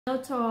Hello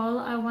to all.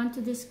 I want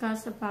to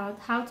discuss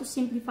about how to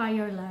simplify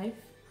your life.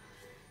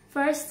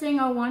 First thing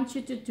I want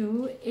you to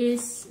do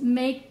is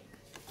make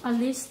a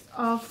list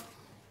of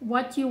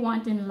what you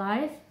want in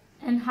life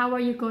and how are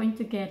you going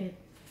to get it.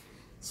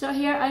 So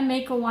here I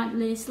make a want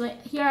list.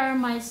 Like here are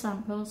my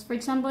samples. For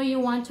example, you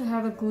want to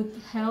have a good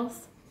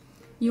health,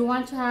 you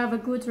want to have a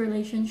good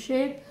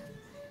relationship,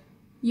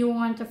 you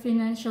want a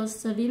financial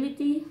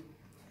stability,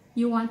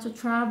 you want to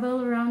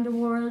travel around the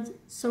world,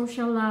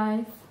 social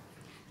life,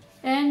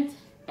 and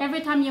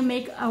every time you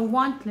make a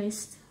want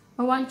list,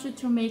 I want you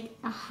to make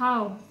a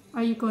how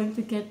are you going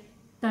to get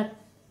that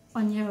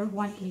on your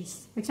want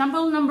list. For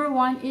example, number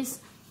one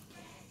is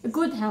a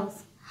good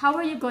health. How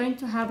are you going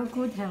to have a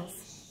good health?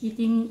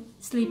 Sleeping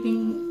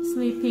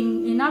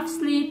enough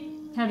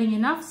sleep, having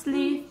enough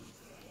sleep,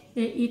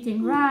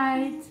 eating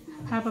right,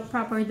 have a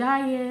proper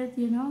diet,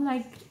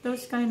 like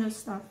those kind of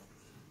stuff.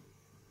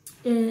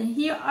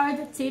 Here are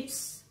the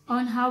tips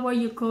on how are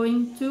you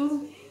going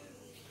to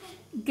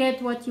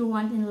get what you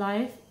want in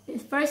life.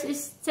 First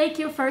is take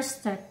your first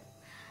step.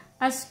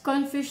 As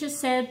Confucius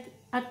said,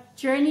 a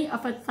journey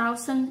of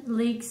 1,000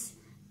 leagues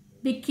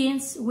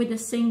begins with a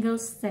single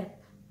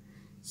step.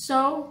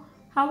 So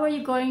how are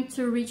you going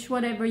to reach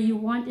whatever you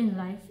want in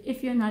life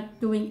if you're not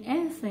doing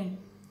anything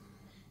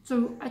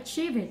to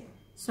achieve it?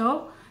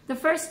 So the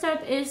first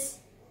step is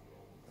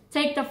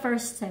take the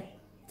first step.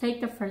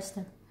 Take the first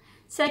step.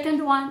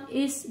 Second one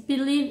is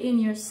believe in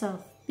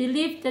yourself.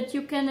 Believe that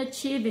you can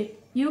achieve it.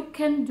 You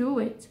can do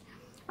it.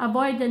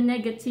 Avoid the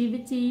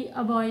negativity.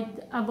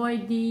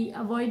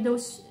 Avoid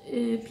those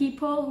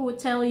people who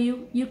tell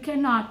you you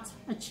cannot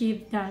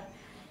achieve that.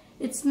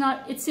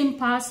 It's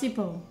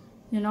impossible.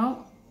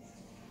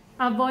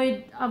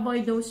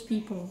 Avoid those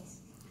people.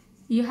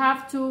 You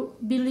have to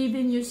believe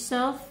in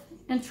yourself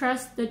and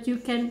trust that you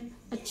can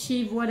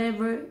achieve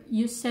whatever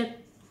you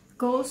set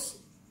goals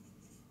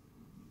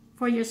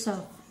for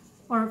yourself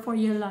or for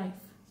your life,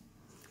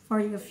 for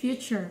your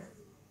future.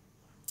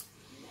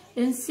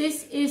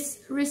 Resist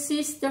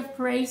the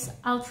phrase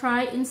I'll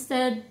try,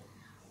 instead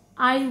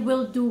I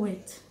will do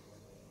it.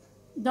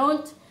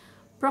 Don't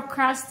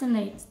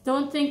procrastinate.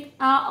 Don't think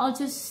I'll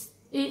just,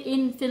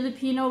 in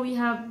Filipino we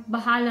have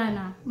bahala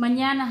na,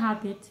 mañana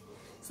habit.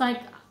 It's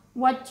like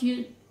what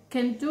you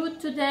can do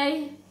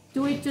today,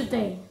 do it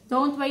today.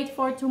 Don't wait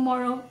for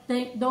tomorrow.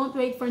 Don't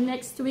wait for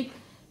next week.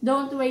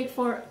 Don't wait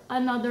for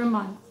another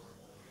month.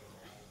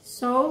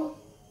 So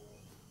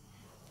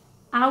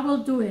I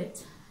will do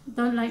it.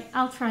 Don't like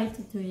I'll try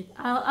to do it.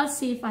 I'll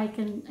see if I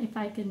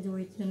can do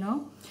it,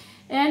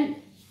 And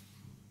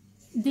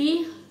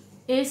D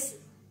is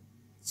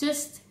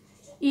just,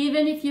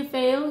 even if you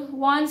fail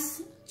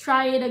once,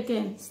 try it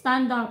again.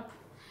 Stand up.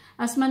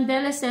 As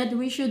Mandela said,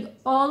 we should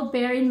all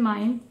bear in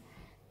mind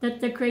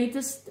that the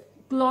greatest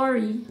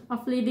glory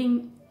of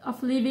living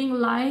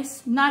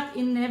lies not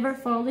in never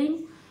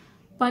falling,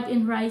 but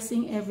in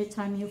rising every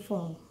time you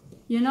fall.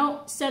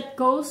 Set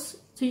goals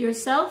to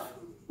yourself.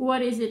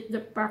 What is it, the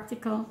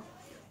practical?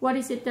 What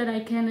is it that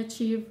I can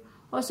achieve?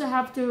 Also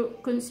have to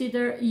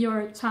consider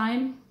your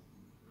time.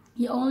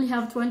 You only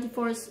have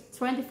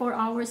 24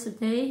 hours a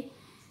day.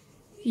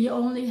 You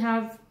only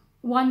have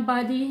one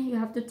body. You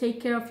have to take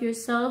care of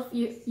yourself.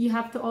 You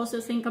have to also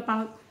think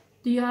about,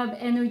 do you have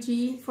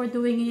energy for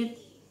doing it?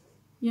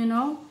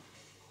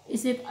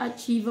 Is it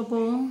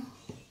achievable?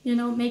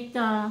 Make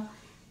the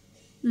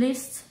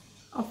list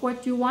of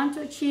what you want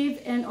to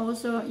achieve and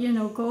also,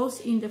 goals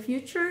in the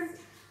future.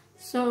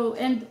 So,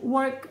 and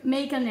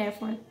make an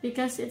effort,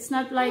 because it's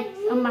not like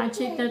a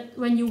magic that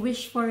when you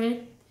wish for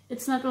it,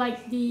 it's not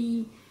like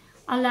the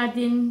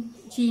Aladdin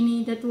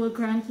genie that will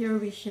grant your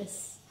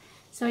wishes.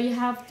 So you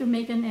have to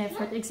make an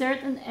effort,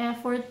 exert an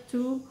effort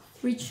to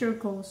reach your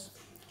goals.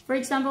 For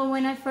example,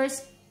 when I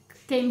first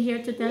came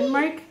here to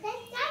Denmark,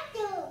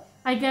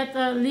 I get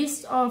a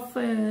list of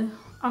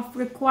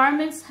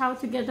requirements how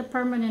to get a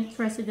permanent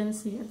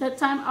residency. At that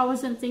time, I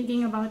wasn't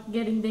thinking about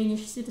getting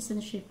Danish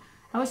citizenship.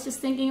 I was just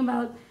thinking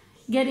about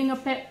getting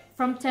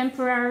from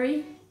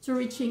temporary to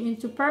reaching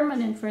into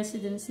permanent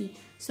residency.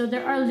 So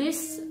there are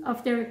lists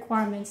of the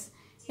requirements,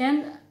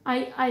 and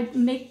I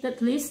make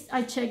that list.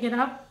 I check it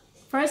up.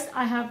 First,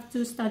 I have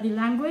to study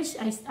language.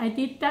 I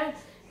did that,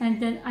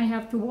 and then I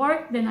have to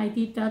work. Then I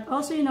did that.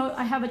 Also,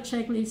 I have a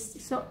checklist.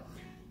 So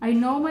I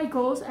know my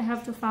goals. I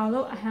have to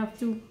follow. I have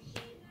to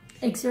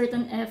exert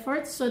an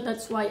effort. So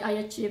that's why I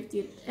achieved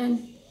it.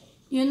 And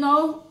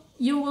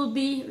you will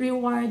be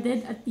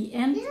rewarded at the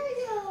end.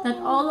 That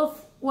all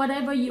of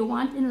whatever you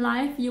want in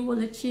life, you will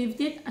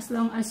achieve it as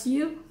long as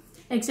you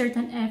exert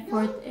an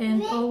effort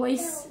and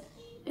always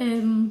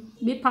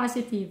be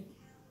positive.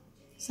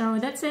 So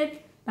that's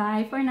it.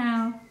 Bye for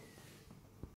now.